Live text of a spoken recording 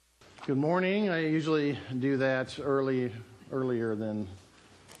Good morning. I usually do that earlier than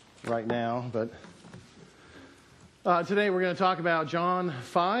right now, but today we're going to talk about John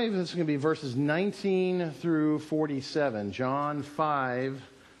 5. This is going to be verses 19 through 47. John 5,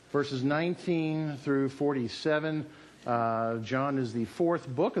 verses 19 through 47. John is the fourth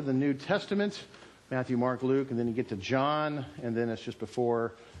book of the New Testament. Matthew, Mark, Luke, and then you get to John, and then it's just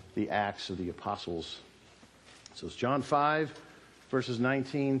before the Acts of the Apostles. So it's John 5, verses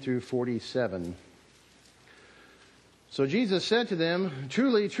 19 through 47. So Jesus said to them,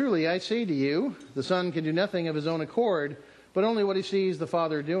 "Truly, truly, I say to you, the Son can do nothing of his own accord, but only what he sees the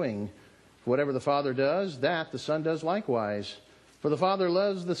Father doing. Whatever the Father does, that the Son does likewise. For the Father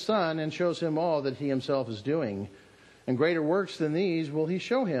loves the Son and shows him all that he himself is doing. And greater works than these will he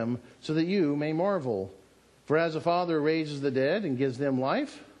show him, so that you may marvel. For as the Father raises the dead and gives them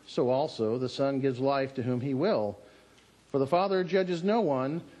life, so also the Son gives life to whom he will. For the Father judges no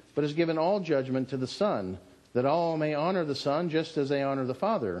one, but has given all judgment to the Son, that all may honor the Son just as they honor the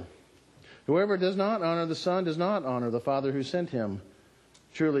Father. Whoever does not honor the Son does not honor the Father who sent him.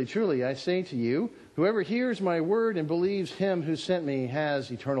 Truly, truly, I say to you, whoever hears my word and believes him who sent me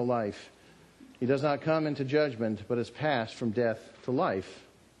has eternal life. He does not come into judgment, but has passed from death to life.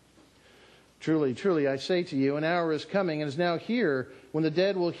 Truly, truly, I say to you, an hour is coming and is now here when the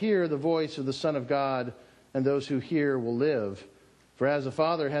dead will hear the voice of the Son of God, and those who hear will live. For as the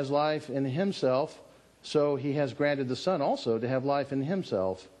Father has life in himself, so he has granted the Son also to have life in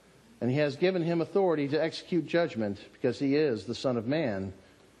himself. And he has given him authority to execute judgment, because he is the Son of Man.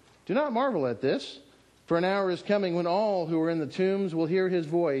 Do not marvel at this, for an hour is coming when all who are in the tombs will hear his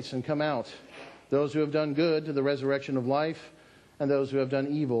voice and come out. Those who have done good to the resurrection of life, and those who have done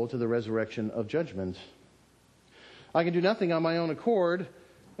evil to the resurrection of judgment. I can do nothing on my own accord.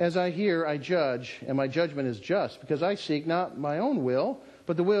 As I hear, I judge, and my judgment is just, because I seek not my own will,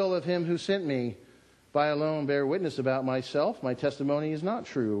 but the will of him who sent me. If I alone bear witness about myself, my testimony is not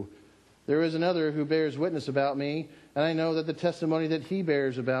true. There is another who bears witness about me, and I know that the testimony that he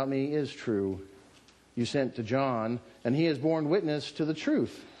bears about me is true. You sent to John, and he has borne witness to the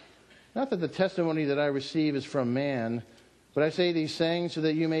truth. Not that the testimony that I receive is from man, but I say these things so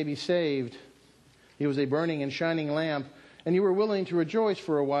that you may be saved. He was a burning and shining lamp, and you were willing to rejoice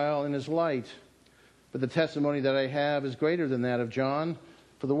for a while in his light. But the testimony that I have is greater than that of John,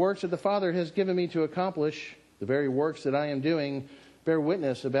 for the works that the Father has given me to accomplish, the very works that I am doing, bear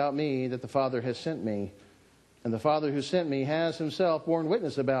witness about me that the Father has sent me. And the Father who sent me has himself borne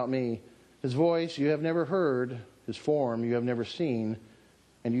witness about me. His voice you have never heard, his form you have never seen,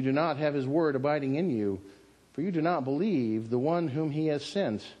 and you do not have his word abiding in you, for you do not believe the one whom he has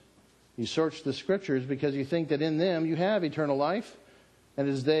sent. You search the Scriptures because you think that in them you have eternal life, and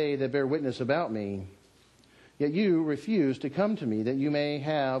it is they that bear witness about me. Yet you refuse to come to me that you may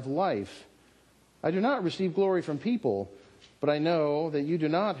have life. I do not receive glory from people, but I know that you do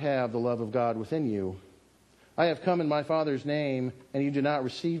not have the love of God within you. I have come in my Father's name, and you do not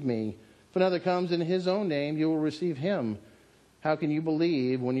receive me. If another comes in his own name, you will receive him. How can you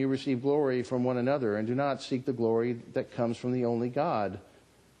believe when you receive glory from one another and do not seek the glory that comes from the only God?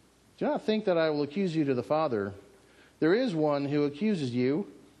 Do not think that I will accuse you to the Father. There is one who accuses you,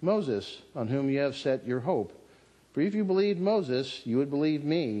 Moses, on whom you have set your hope. For if you believed Moses, you would believe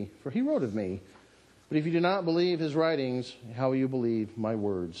me, for he wrote of me. But if you do not believe his writings, how will you believe my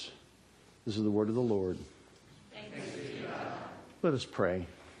words? This is the word of the Lord. Thanks be to God. Let us pray.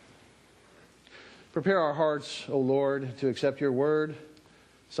 Prepare our hearts, O Lord, to accept your word.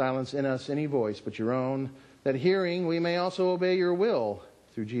 Silence in us any voice but your own, that hearing we may also obey your will,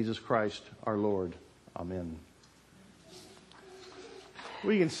 through Jesus Christ our Lord. Amen.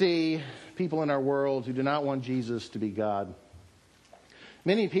 We can see people in our world who do not want Jesus to be God.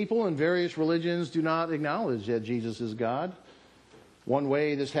 Many people in various religions do not acknowledge that Jesus is God. One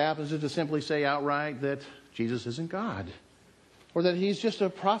way this happens is to simply say outright that Jesus isn't God, or that he's just a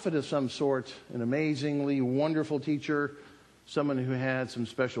prophet of some sort, an amazingly wonderful teacher, someone who had some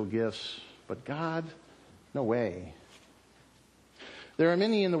special gifts. But God? No way. There are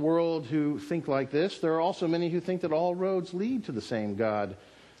many in the world who think like this. There are also many who think that all roads lead to the same God,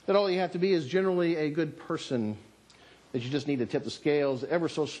 that all you have to be is generally a good person, that you just need to tip the scales ever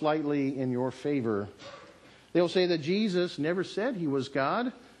so slightly in your favor. They will say that Jesus never said he was God,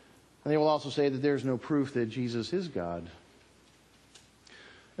 and they will also say that there's no proof that Jesus is God.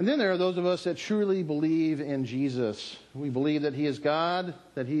 And then there are those of us that truly believe in Jesus. We believe that he is God,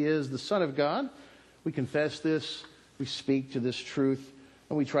 that he is the Son of God. We confess this, we speak to this truth,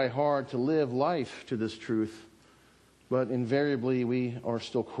 and we try hard to live life to this truth. But invariably we are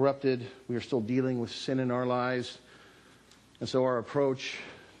still corrupted. We are still dealing with sin in our lives. And so our approach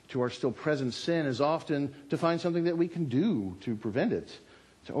to our still present sin is often to find something that we can do to prevent it,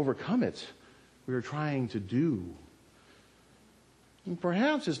 to overcome it. We are trying to do. And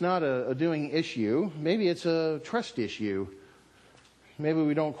perhaps it's not a doing issue. Maybe it's a trust issue. Maybe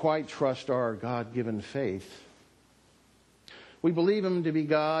we don't quite trust our God-given faith. We believe Him to be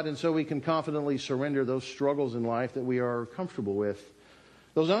God, and so we can confidently surrender those struggles in life that we are comfortable with.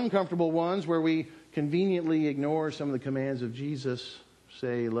 Those uncomfortable ones where we conveniently ignore some of the commands of Jesus.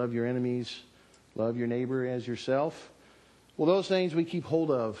 Say, love your enemies, love your neighbor as yourself. Well, those things we keep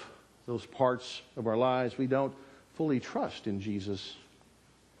hold of, those parts of our lives we don't fully trust in Jesus.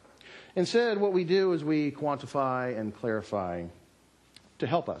 Instead, what we do is we quantify and clarify to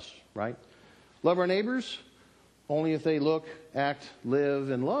help us, right? Love our neighbors only if they look, act, live,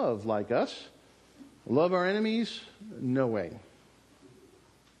 and love like us. Love our enemies? No way.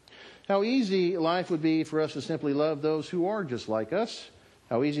 How easy life would be for us to simply love those who are just like us.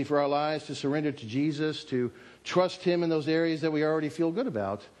 How easy for our lives to surrender to Jesus, to trust Him in those areas that we already feel good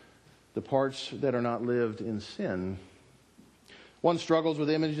about, the parts that are not lived in sin. One struggles with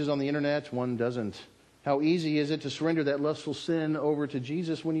images on the internet, one doesn't. How easy is it to surrender that lustful sin over to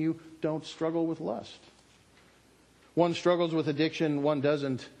Jesus when you don't struggle with lust? One struggles with addiction, one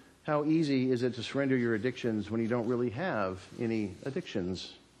doesn't. How easy is it to surrender your addictions when you don't really have any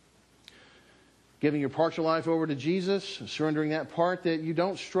addictions? Giving your partial life over to Jesus, surrendering that part that you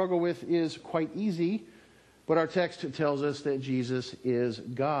don't struggle with is quite easy. But our text tells us that Jesus is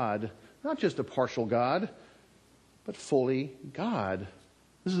God. Not just a partial God, but fully God.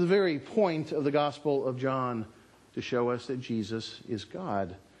 This is the very point of the Gospel of John, to show us that Jesus is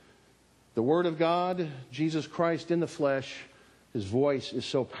God. The Word of God, Jesus Christ in the flesh, His voice is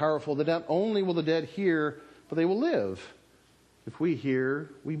so powerful that not only will the dead hear, but they will live. If we hear,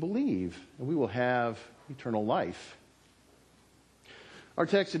 we believe, and we will have eternal life. Our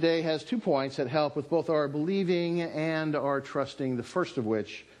text today has 2 points that help with both our believing and our trusting. The first of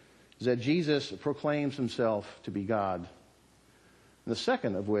which is that Jesus proclaims Himself to be God. And the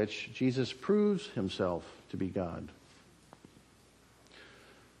second of which, Jesus proves Himself to be God.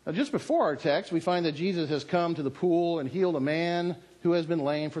 Now, just before our text, we find that Jesus has come to the pool and healed a man who has been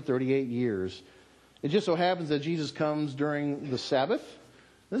lame for 38 years. It just so happens that Jesus comes during the Sabbath.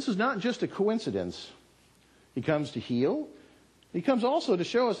 This is not just a coincidence. He comes to heal. He comes also to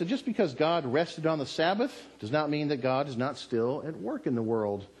show us that just because God rested on the Sabbath does not mean that God is not still at work in the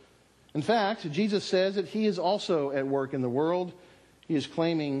world. In fact, Jesus says that He is also at work in the world. He is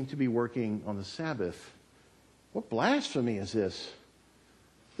claiming to be working on the Sabbath. What blasphemy is this?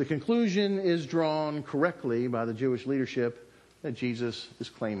 The conclusion is drawn correctly by the Jewish leadership that Jesus is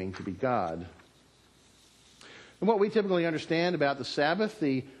claiming to be God. And what we typically understand about the Sabbath,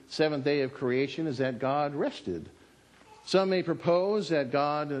 the seventh day of creation, is that God rested. Some may propose that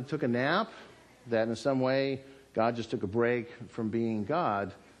God took a nap, that in some way God just took a break from being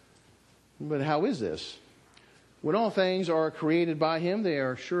God. But how is this? When all things are created by Him, they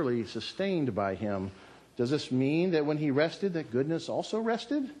are surely sustained by Him. Does this mean that when He rested, that goodness also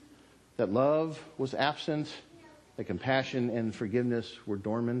rested? That love was absent? That compassion and forgiveness were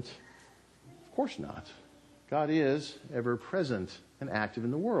dormant? Of course not. God is ever present and active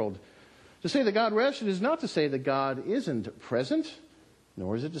in the world. To say that God rested is not to say that God isn't present,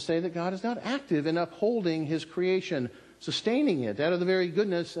 nor is it to say that God is not active in upholding His creation, sustaining it out of the very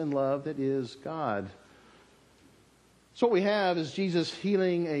goodness and love that is God. So what we have is Jesus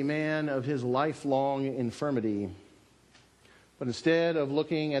healing a man of his lifelong infirmity. But instead of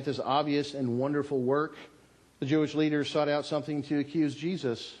looking at this obvious and wonderful work, the Jewish leaders sought out something to accuse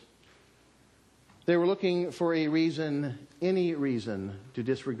Jesus. They were looking for a reason, any reason, to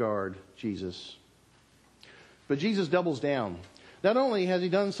disregard Jesus. But Jesus doubles down. Not only has He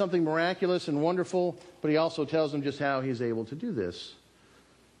done something miraculous and wonderful, but He also tells them just how He's able to do this.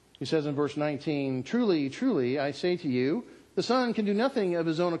 He says in verse 19, "Truly, truly, I say to you, the Son can do nothing of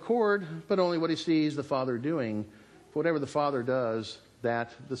His own accord, but only what He sees the Father doing. For whatever the Father does,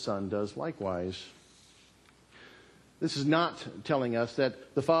 that the Son does likewise." This is not telling us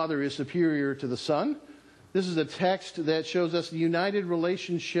that the Father is superior to the Son. This is a text that shows us the united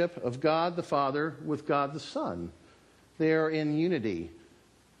relationship of God the Father with God the Son. They are in unity.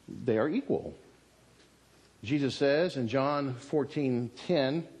 They are equal. Jesus says in John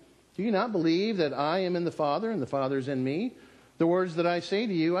 14:10, "Do you not believe that I am in the Father and the Father is in me? The words that I say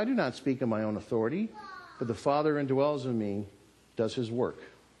to you, I do not speak on my own authority, but the Father indwells in me, does His work."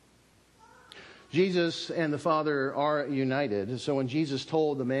 Jesus and the Father are united. So when Jesus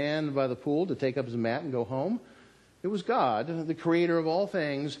told the man by the pool to take up his mat and go home, it was God, the creator of all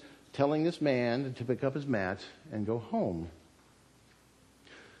things, telling this man to pick up his mat and go home.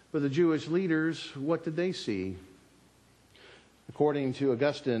 But the Jewish leaders, what did they see? According to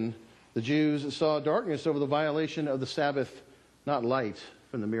Augustine, the Jews saw darkness over the violation of the Sabbath, not light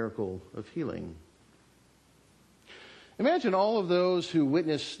from the miracle of healing. Imagine all of those who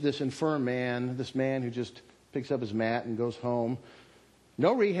witnessed this infirm man, this man who just picks up his mat and goes home.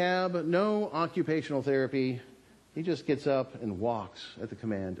 No rehab, no occupational therapy. He just gets up and walks at the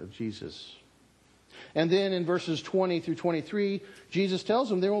command of Jesus. And then in verses 20 through 23, Jesus tells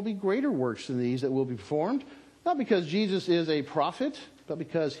them there will be greater works than these that will be performed, not because Jesus is a prophet, but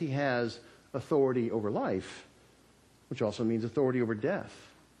because he has authority over life, which also means authority over death.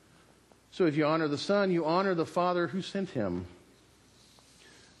 So if you honor the Son, you honor the Father who sent him.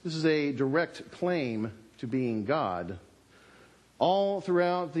 This is a direct claim to being God. All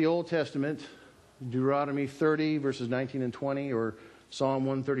throughout the Old Testament, Deuteronomy 30, verses 19 and 20, or Psalm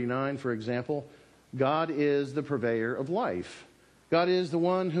 139, for example, God is the purveyor of life. God is the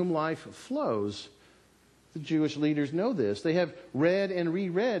one whom life flows. The Jewish leaders know this. They have read and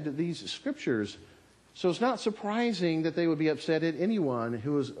reread these scriptures. So it's not surprising that they would be upset at anyone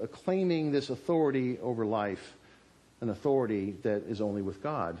who is claiming this authority over life, an authority that is only with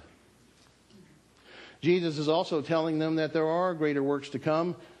God. Jesus is also telling them that there are greater works to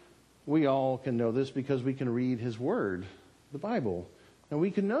come. We all can know this because we can read his word, the Bible, and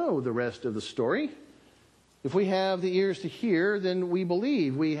we can know the rest of the story. If we have the ears to hear, then we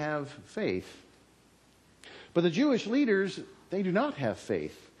believe, we have faith. But the Jewish leaders, they do not have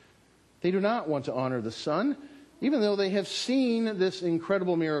faith. They do not want to honor the Son, even though they have seen this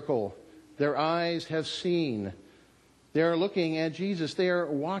incredible miracle. Their eyes have seen. They are looking at Jesus. They are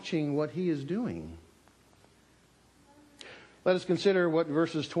watching what he is doing. Let us consider what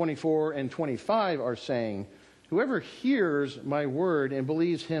verses 24 and 25 are saying. Whoever hears my word and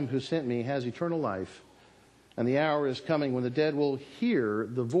believes him who sent me has eternal life. And the hour is coming when the dead will hear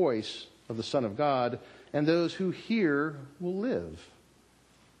the voice of the Son of God, and those who hear will live.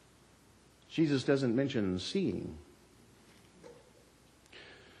 Jesus doesn't mention seeing.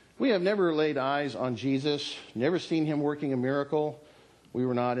 We have never laid eyes on Jesus, never seen him working a miracle. We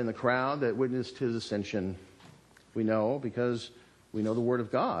were not in the crowd that witnessed his ascension. We know because we know the Word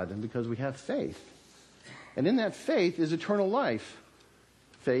of God and because we have faith. And in that faith is eternal life.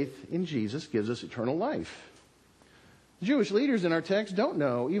 Faith in Jesus gives us eternal life. The Jewish leaders in our text don't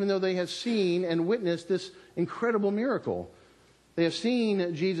know, even though they have seen and witnessed this incredible miracle. They have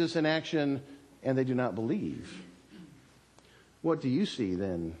seen Jesus in action, and they do not believe. What do you see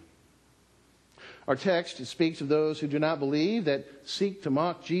then? Our text speaks of those who do not believe, that seek to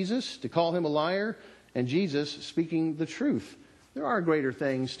mock Jesus, to call him a liar, and Jesus speaking the truth. There are greater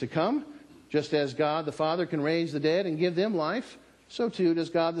things to come. Just as God the Father can raise the dead and give them life, so too does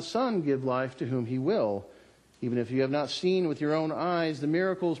God the Son give life to whom he will. Even if you have not seen with your own eyes the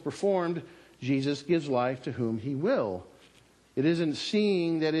miracles performed, Jesus gives life to whom he will. It isn't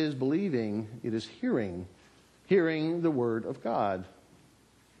seeing that is believing, it is hearing. Hearing the Word of God.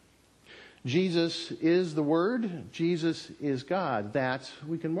 Jesus is the Word. Jesus is God. That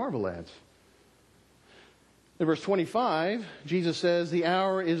we can marvel at. In verse 25, Jesus says, the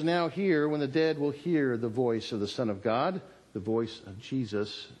hour is now here when the dead will hear the voice of the Son of God, the voice of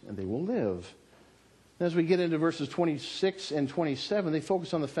Jesus, and they will live. As we get into verses 26 and 27, they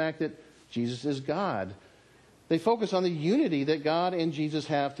focus on the fact that Jesus is God. They focus on the unity that God and Jesus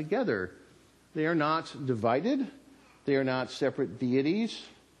have together. They are not divided. They are not separate deities.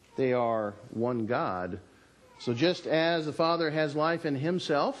 They are one God. So just as the Father has life in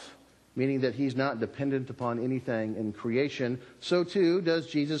himself, meaning that he's not dependent upon anything in creation, so too does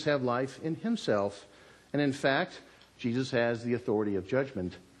Jesus have life in himself. And in fact, Jesus has the authority of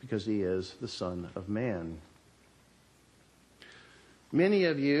judgment because he is the Son of Man. Many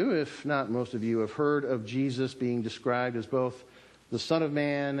of you, if not most of you, have heard of Jesus being described as both the Son of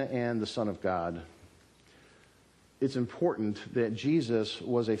Man and the Son of God. It's important that Jesus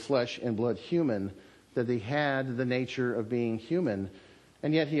was a flesh and blood human, that he had the nature of being human,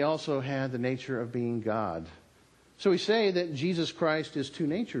 and yet he also had the nature of being God. So we say that Jesus Christ is two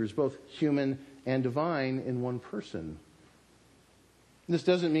natures, both human and divine in one person. This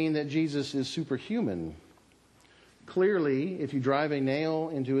doesn't mean that Jesus is superhuman. Clearly, if you drive a nail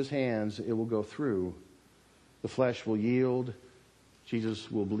into his hands, it will go through. The flesh will yield. Jesus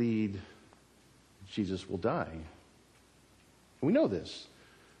will bleed. Jesus will die. We know this.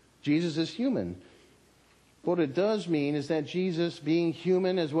 Jesus is human. What it does mean is that Jesus, being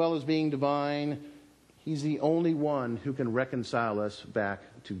human as well as being divine, he's the only one who can reconcile us back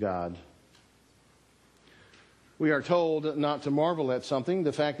to God. We are told not to marvel at something,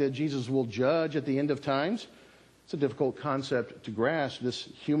 the fact that Jesus will judge at the end of times. It's a difficult concept to grasp, this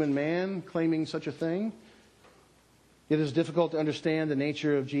human man claiming such a thing. It is difficult to understand the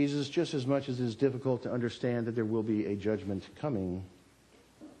nature of Jesus just as much as it is difficult to understand that there will be a judgment coming.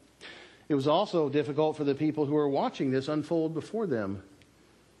 It was also difficult for the people who are watching this unfold before them.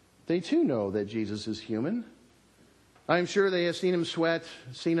 They too know that Jesus is human. I'm sure they have seen him sweat,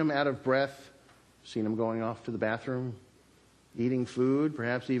 seen him out of breath, seen him going off to the bathroom, eating food,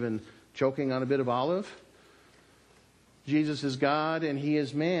 perhaps even choking on a bit of olive. Jesus is God and he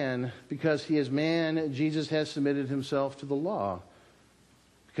is man. Because he is man, Jesus has submitted himself to the law.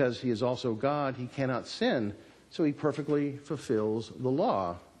 Because he is also God, he cannot sin, so he perfectly fulfills the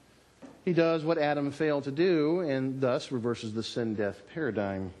law. He does what Adam failed to do and thus reverses the sin-death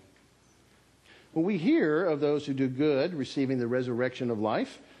paradigm. When we hear of those who do good receiving the resurrection of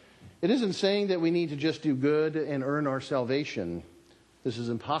life, it isn't saying that we need to just do good and earn our salvation. This is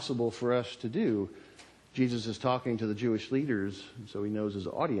impossible for us to do. Jesus is talking to the Jewish leaders, so he knows his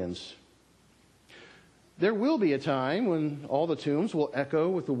audience. There will be a time when all the tombs will echo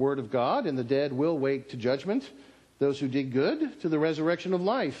with the word of God, and the dead will wake to judgment. Those who did good to the resurrection of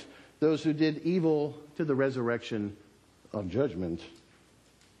life. Those who did evil to the resurrection of judgment.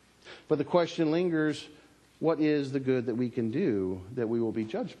 But the question lingers, what is the good that we can do that we will be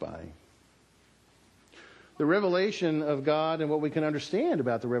judged by? The revelation of God and what we can understand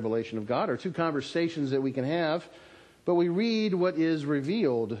about the revelation of God are two conversations that we can have, but we read what is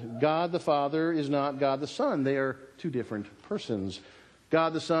revealed. God the Father is not God the Son. They are two different persons.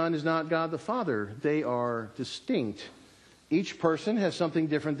 God the Son is not God the Father. They are distinct. Each person has something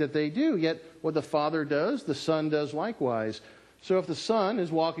different that they do, yet what the Father does, the Son does likewise. So if the Son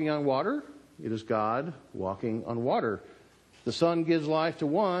is walking on water, it is God walking on water. The Son gives life to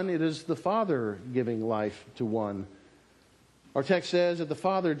one, it is the Father giving life to one. Our text says that the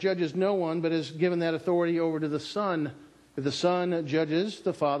Father judges no one, but has given that authority over to the Son. If the Son judges,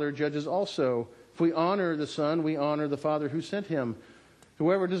 the Father judges also. If we honor the Son, we honor the Father who sent him.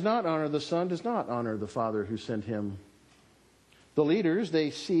 Whoever does not honor the Son does not honor the Father who sent him. The leaders,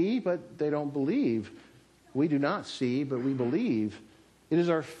 they see, but they don't believe. We do not see, but we believe. It is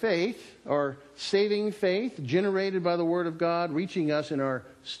our faith, our saving faith, generated by the Word of God, reaching us in our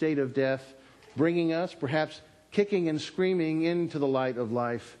state of death, bringing us, perhaps kicking and screaming into the light of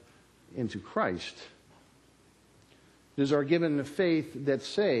life, into Christ. It is our given faith that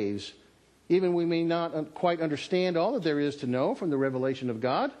saves. Even we may not quite understand all that there is to know from the revelation of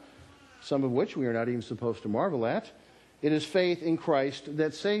God, some of which we are not even supposed to marvel at. It is faith in Christ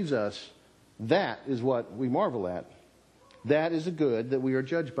that saves us. That is what we marvel at. That is the good that we are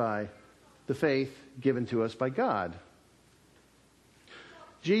judged by, the faith given to us by God.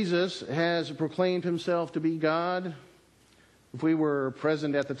 Jesus has proclaimed himself to be God. If we were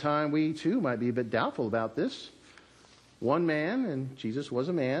present at the time, we too might be a bit doubtful about this. One man, and Jesus was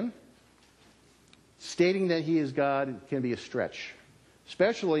a man, stating that he is God can be a stretch,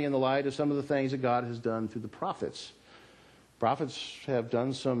 especially in the light of some of the things that God has done through the prophets. Prophets have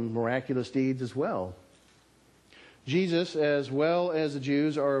done some miraculous deeds as well. Jesus, as well as the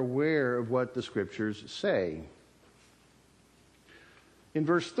Jews, are aware of what the Scriptures say. In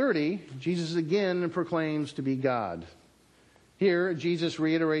verse 30, Jesus again proclaims to be God. Here, Jesus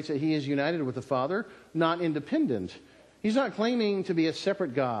reiterates that he is united with the Father, not independent. He's not claiming to be a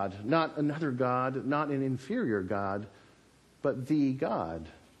separate God, not another God, not an inferior God, but the God.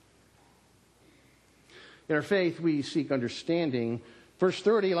 In our faith, we seek understanding. Verse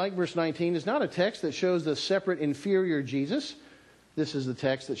 30, like verse 19, is not a text that shows the separate inferior Jesus. This is the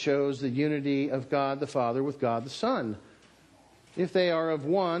text that shows the unity of God the Father with God the Son. If they are of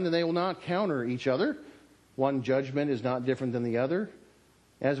one, then they will not counter each other. One judgment is not different than the other.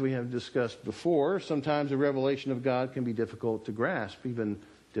 As we have discussed before, sometimes the revelation of God can be difficult to grasp, even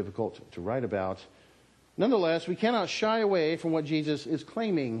difficult to write about. Nonetheless, we cannot shy away from what Jesus is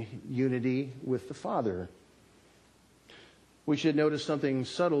claiming, unity with the Father. We should notice something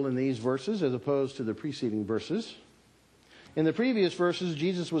subtle in these verses as opposed to the preceding verses. In the previous verses,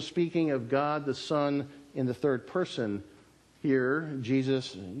 Jesus was speaking of God the Son in the third person. Here,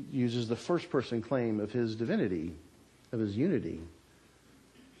 Jesus uses the first person claim of his divinity, of his unity.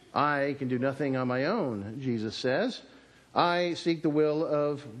 I can do nothing on my own, Jesus says. I seek the will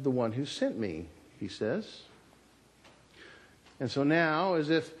of the one who sent me, he says. And so now, as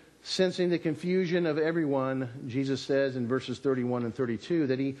if sensing the confusion of everyone, Jesus says in verses 31 and 32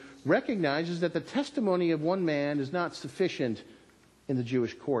 that he recognizes that the testimony of one man is not sufficient in the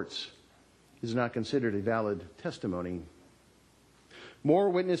Jewish courts. It is not considered a valid testimony. More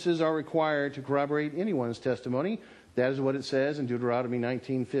witnesses are required to corroborate anyone's testimony. That is what it says in Deuteronomy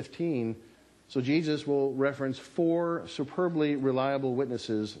 19:15. So Jesus will reference 4 superbly reliable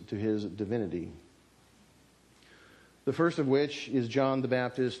witnesses to his divinity. The first of which is John the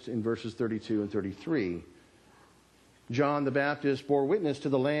Baptist in verses 32 and 33. John the Baptist bore witness to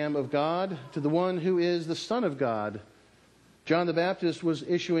the Lamb of God, to the one who is the Son of God. John the Baptist was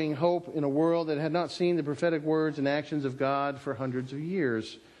issuing hope in a world that had not seen the prophetic words and actions of God for hundreds of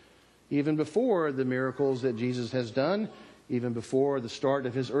years. Even before the miracles that Jesus has done, even before the start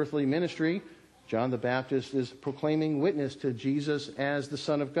of his earthly ministry, John the Baptist is proclaiming witness to Jesus as the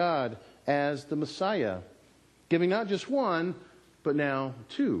Son of God, as the Messiah, giving not just one, but now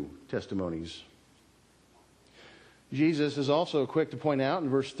 2 testimonies. Jesus is also quick to point out in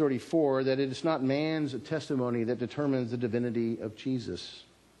verse 34 that it is not man's testimony that determines the divinity of Jesus.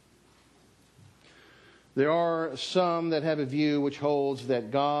 There are some that have a view which holds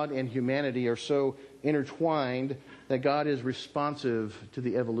that God and humanity are so intertwined that God is responsive to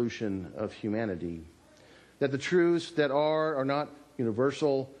the evolution of humanity. That the truths that are not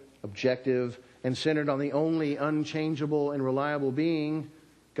universal, objective, and centered on the only unchangeable and reliable being,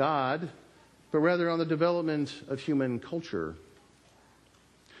 God, but rather on the development of human culture.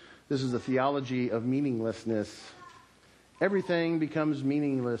 This is the theology of meaninglessness. Everything becomes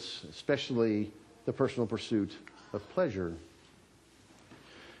meaningless, especially the personal pursuit of pleasure.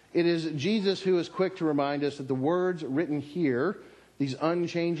 It is Jesus who is quick to remind us that the words written here, these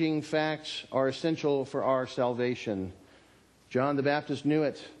unchanging facts, are essential for our salvation. John the Baptist knew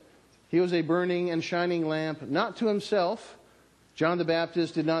it. He was a burning and shining lamp, not to himself. John the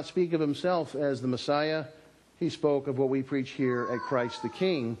Baptist did not speak of himself as the Messiah. He spoke of what we preach here at Christ the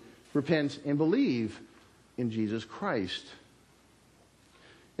King. Repent and believe in Jesus Christ.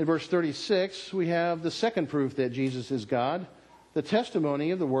 In verse 36, we have the second proof that Jesus is God, the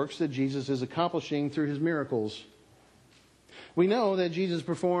testimony of the works that Jesus is accomplishing through his miracles. We know that Jesus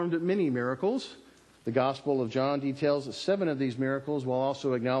performed many miracles. The Gospel of John details 7 of these miracles while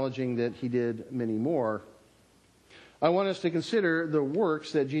also acknowledging that he did many more. I want us to consider the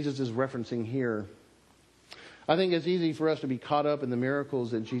works that Jesus is referencing here. I think it's easy for us to be caught up in the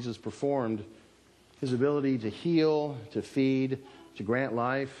miracles that Jesus performed. His ability to heal, to feed, to grant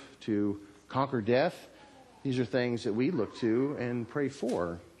life, to conquer death. These are things that we look to and pray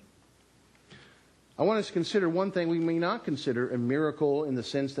for. I want us to consider one thing we may not consider a miracle in the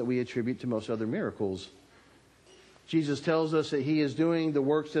sense that we attribute to most other miracles. Jesus tells us that he is doing the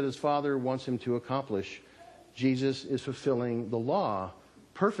works that his Father wants him to accomplish. Jesus is fulfilling the law,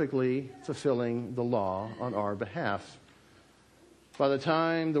 perfectly fulfilling the law on our behalf. By the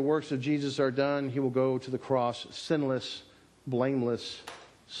time the works of Jesus are done, he will go to the cross sinless, blameless,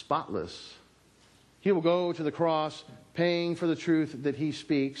 spotless. He will go to the cross paying for the truth that he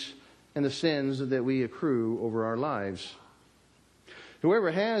speaks and the sins that we accrue over our lives.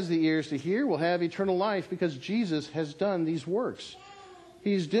 Whoever has the ears to hear will have eternal life because Jesus has done these works.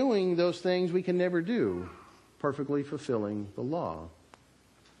 He's doing those things we can never do, perfectly fulfilling the law.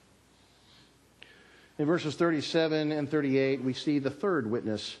 In verses 37 and 38, we see the third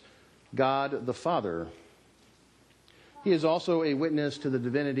witness, God the Father. He is also a witness to the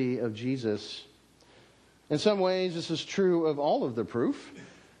divinity of Jesus. In some ways, this is true of all of the proof.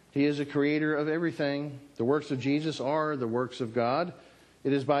 He is a creator of everything. The works of Jesus are the works of God.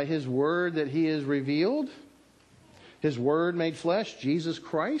 It is by his word that he is revealed. His word made flesh, Jesus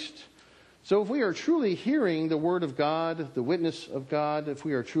Christ. So if we are truly hearing the word of God, the witness of God, if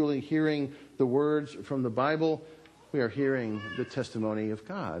we are truly hearing the words from the Bible, we are hearing the testimony of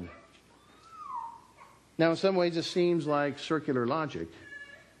God. Now, in some ways, it seems like circular logic.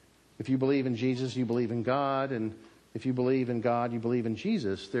 If you believe in Jesus, you believe in God, and if you believe in God, you believe in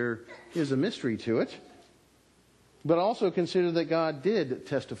Jesus. There is a mystery to it. But also consider that God did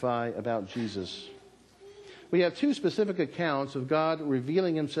testify about Jesus. We have 2 specific accounts of God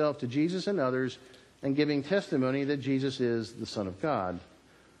revealing himself to Jesus and others and giving testimony that Jesus is the Son of God.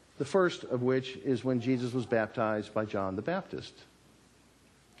 The first of which is when Jesus was baptized by John the Baptist.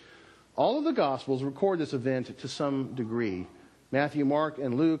 All of the Gospels record this event to some degree. Matthew, Mark,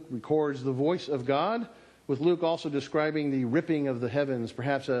 and Luke records the voice of God, with Luke also describing the ripping of the heavens,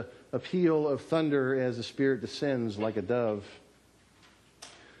 perhaps a peal of thunder as the Spirit descends like a dove.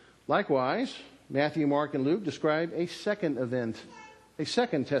 Likewise, Matthew, Mark, and Luke describe a second event, a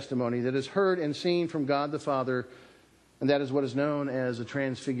second testimony that is heard and seen from God the Father, and that is what is known as the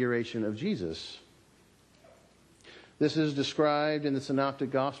transfiguration of Jesus. This is described in the Synoptic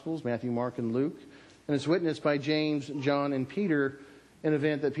Gospels, Matthew, Mark, and Luke, and it's witnessed by James, John, and Peter, an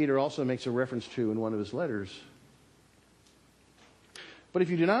event that Peter also makes a reference to in one of his letters. But if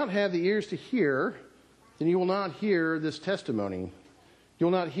you do not have the ears to hear, then you will not hear this testimony. You'll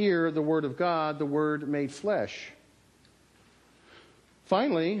not hear the word of God, the word made flesh.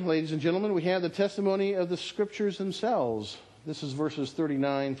 Finally, ladies and gentlemen, we have the testimony of the Scriptures themselves. This is verses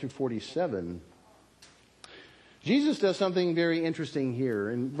 39 through 47. Jesus does something very interesting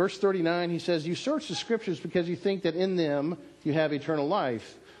here. In verse 39, he says, "You search the Scriptures because you think that in them you have eternal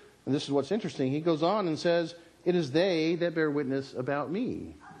life." And this is what's interesting. He goes on and says, "It is they that bear witness about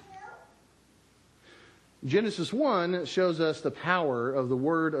me." Genesis 1 shows us the power of the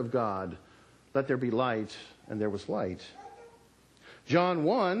Word of God. Let there be light, and there was light. John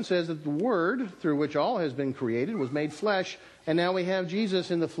 1 says that the Word, through which all has been created, was made flesh, and now we have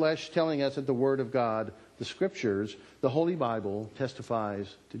Jesus in the flesh telling us that the Word of God, the Scriptures, the Holy Bible,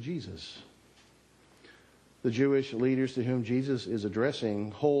 testifies to Jesus. The Jewish leaders to whom Jesus is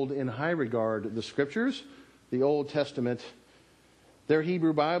addressing hold in high regard the Scriptures, the Old Testament. Their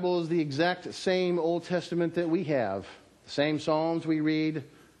Hebrew Bible is the exact same Old Testament that we have. The same Psalms we read,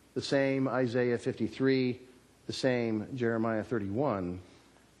 the same Isaiah 53, the same Jeremiah 31.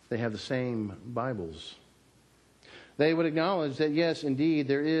 They have the same Bibles. They would acknowledge that, yes, indeed,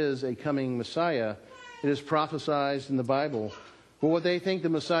 there is a coming Messiah. It is prophesied in the Bible. But what they think the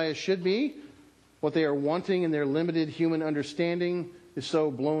Messiah should be, what they are wanting in their limited human understanding, is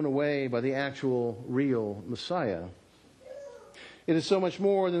so blown away by the actual, real Messiah. It is so much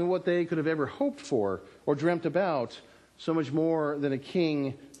more than what they could have ever hoped for or dreamt about, so much more than a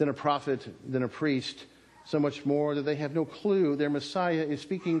king, than a prophet, than a priest, so much more that they have no clue their Messiah is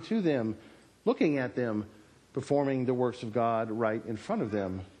speaking to them, looking at them, performing the works of God right in front of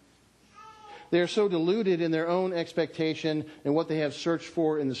them. They are so deluded in their own expectation and what they have searched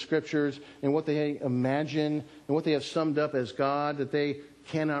for in the Scriptures and what they imagine and what they have summed up as God that they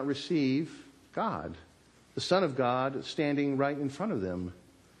cannot receive God, the Son of God, standing right in front of them.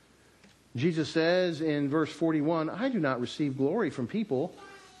 Jesus says in verse 41, "I do not receive glory from people,"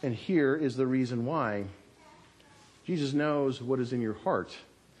 and here is the reason why. Jesus knows what is in your heart.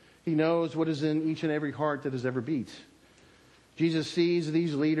 He knows what is in each and every heart that has ever beat. Jesus sees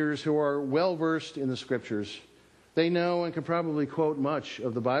these leaders who are well versed in the Scriptures. They know and can probably quote much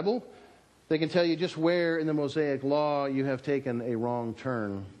of the Bible. They can tell you just where in the Mosaic Law you have taken a wrong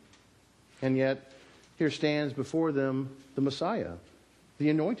turn. And yet, here stands before them the Messiah, the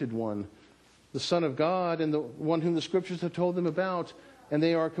Anointed One, the Son of God, and the one whom the Scriptures have told them about, and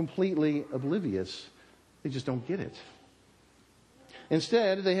they are completely oblivious. They just don't get it.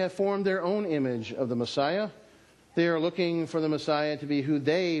 Instead, they have formed their own image of the Messiah. They are looking for the Messiah to be who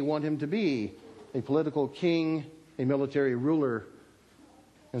they want him to be, a political king, a military ruler.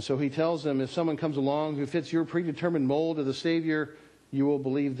 And so he tells them, if someone comes along who fits your predetermined mold of the Savior, you will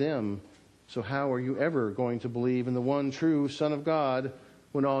believe them. So how are you ever going to believe in the one true Son of God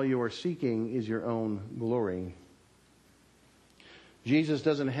when all you are seeking is your own glory? Jesus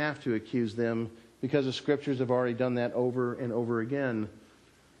doesn't have to accuse them because the Scriptures have already done that over and over again.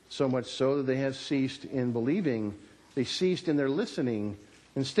 So much so that they have ceased in believing. They ceased in their listening.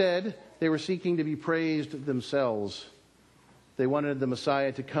 Instead, they were seeking to be praised themselves. They wanted the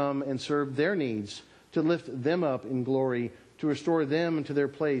Messiah to come and serve their needs, to lift them up in glory, to restore them to their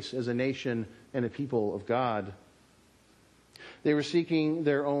place as a nation and a people of God. They were seeking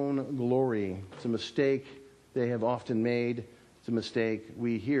their own glory. It's a mistake they have often made. It's a mistake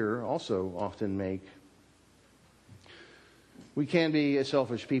we here also often make. We can be a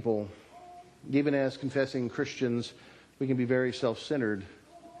selfish people. Even as confessing Christians, we can be very self-centered.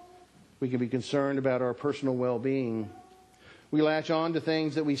 We can be concerned about our personal well-being. We latch on to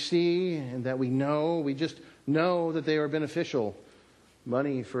things that we see and that we know. We just know that they are beneficial.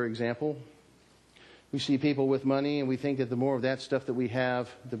 Money, for example. We see people with money and we think that the more of that stuff that we have,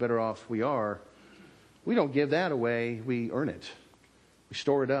 the better off we are. We don't give that away. We earn it. We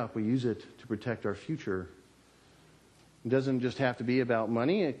store it up. We use it to protect our future. It doesn't just have to be about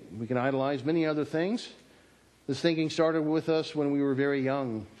money. We can idolize many other things. This thinking started with us when we were very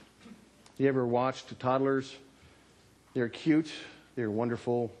young. You ever watched toddlers? They're cute. They're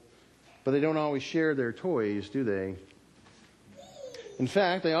wonderful. But they don't always share their toys, do they? In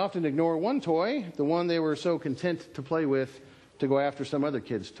fact, they often ignore one toy, the one they were so content to play with, to go after some other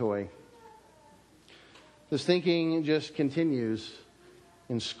kid's toy. This thinking just continues.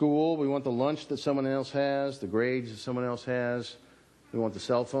 In school, we want the lunch that someone else has, the grades that someone else has. We want the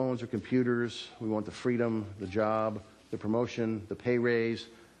cell phones or computers. We want the freedom, the job, the promotion, the pay raise,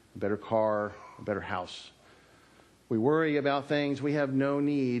 a better car, a better house. We worry about things we have no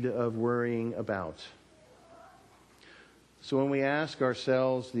need of worrying about. So when we ask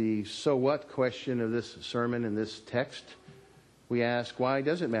ourselves the so what question of this sermon and this text, we ask, why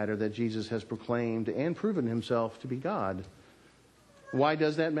does it matter that Jesus has proclaimed and proven himself to be God? Why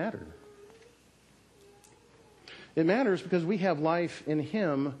does that matter? It matters because we have life in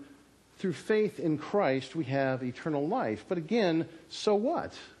Him. Through faith in Christ, we have eternal life. But again, so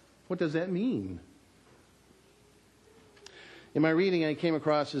what? What does that mean? In my reading, I came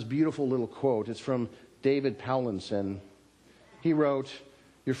across this beautiful little quote. It's from David Powlinson. He wrote,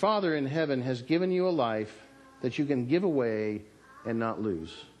 "Your Father in heaven has given you a life that you can give away and not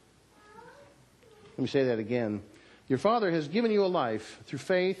lose." Let me say that again. Your Father has given you a life through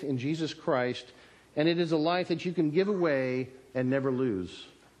faith in Jesus Christ, and it is a life that you can give away and never lose.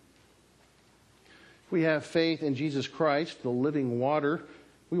 If we have faith in Jesus Christ, the living water,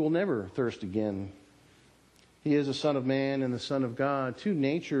 we will never thirst again. He is the Son of Man and the Son of God, two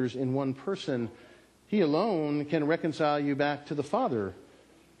natures in one person. He alone can reconcile you back to the Father.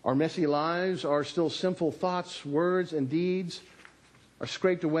 Our messy lives, our still sinful thoughts, words, and deeds are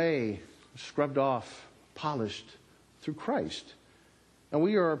scraped away, scrubbed off, polished through Christ. And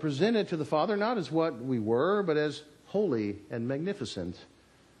we are presented to the Father not as what we were, but as holy and magnificent.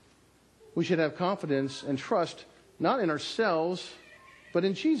 We should have confidence and trust not in ourselves, but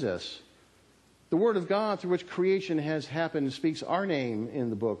in Jesus. The Word of God through which creation has happened speaks our name in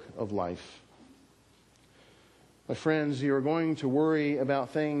the book of life. My friends, you are going to worry about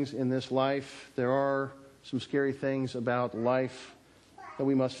things in this life. There are some scary things about life that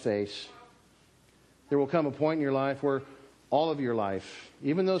we must face. There will come a point in your life where all of your life,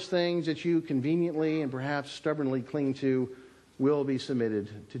 even those things that you conveniently and perhaps stubbornly cling to, will be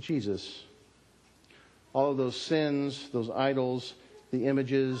submitted to Jesus. All of those sins, those idols, the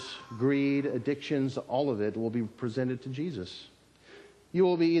images, greed, addictions, all of it will be presented to Jesus. You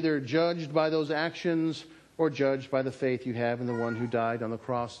will be either judged by those actions or judged by the faith you have in the one who died on the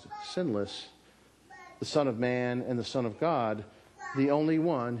cross sinless, the Son of Man and the Son of God, the only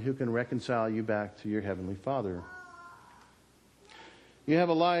one who can reconcile you back to your Heavenly Father. You have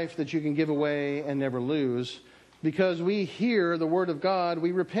a life that you can give away and never lose. Because we hear the Word of God,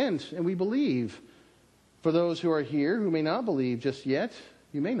 we repent and we believe. For those who are here who may not believe just yet,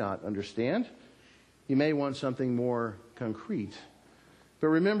 you may not understand. You may want something more concrete. But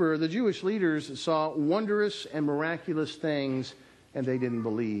remember, the Jewish leaders saw wondrous and miraculous things, and they didn't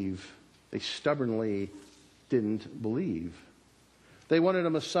believe. They stubbornly didn't believe. They wanted a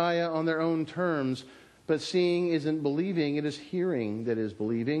Messiah on their own terms, but seeing isn't believing, it is hearing that is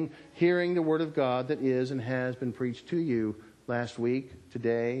believing. Hearing the Word of God that is and has been preached to you last week,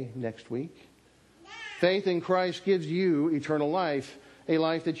 today, next week. Faith in Christ gives you eternal life, a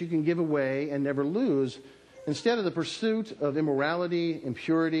life that you can give away and never lose. Instead of the pursuit of immorality,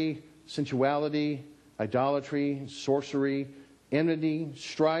 impurity, sensuality, idolatry, sorcery, enmity,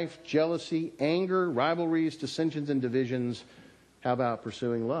 strife, jealousy, anger, rivalries, dissensions, and divisions, how about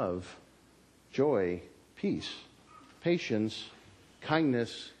pursuing love, joy, peace, patience,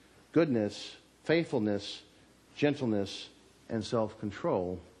 kindness, goodness, faithfulness, gentleness, and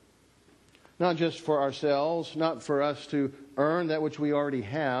self-control? Not just for ourselves, not for us to earn that which we already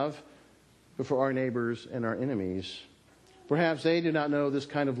have, but for our neighbors and our enemies. Perhaps they do not know this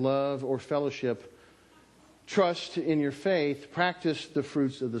kind of love or fellowship. Trust in your faith, practice the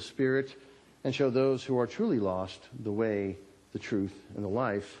fruits of the Spirit, and show those who are truly lost the way, the truth, and the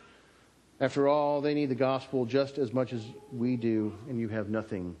life. After all, they need the gospel just as much as we do, and you have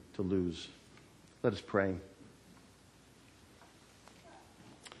nothing to lose. Let us pray.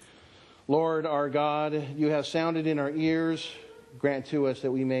 Lord, our God, you have sounded in our ears. Grant to us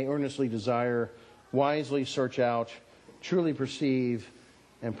that we may earnestly desire, wisely search out, truly perceive,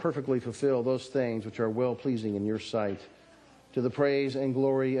 and perfectly fulfill those things which are well-pleasing in your sight. To the praise and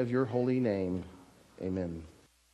glory of your holy name. Amen.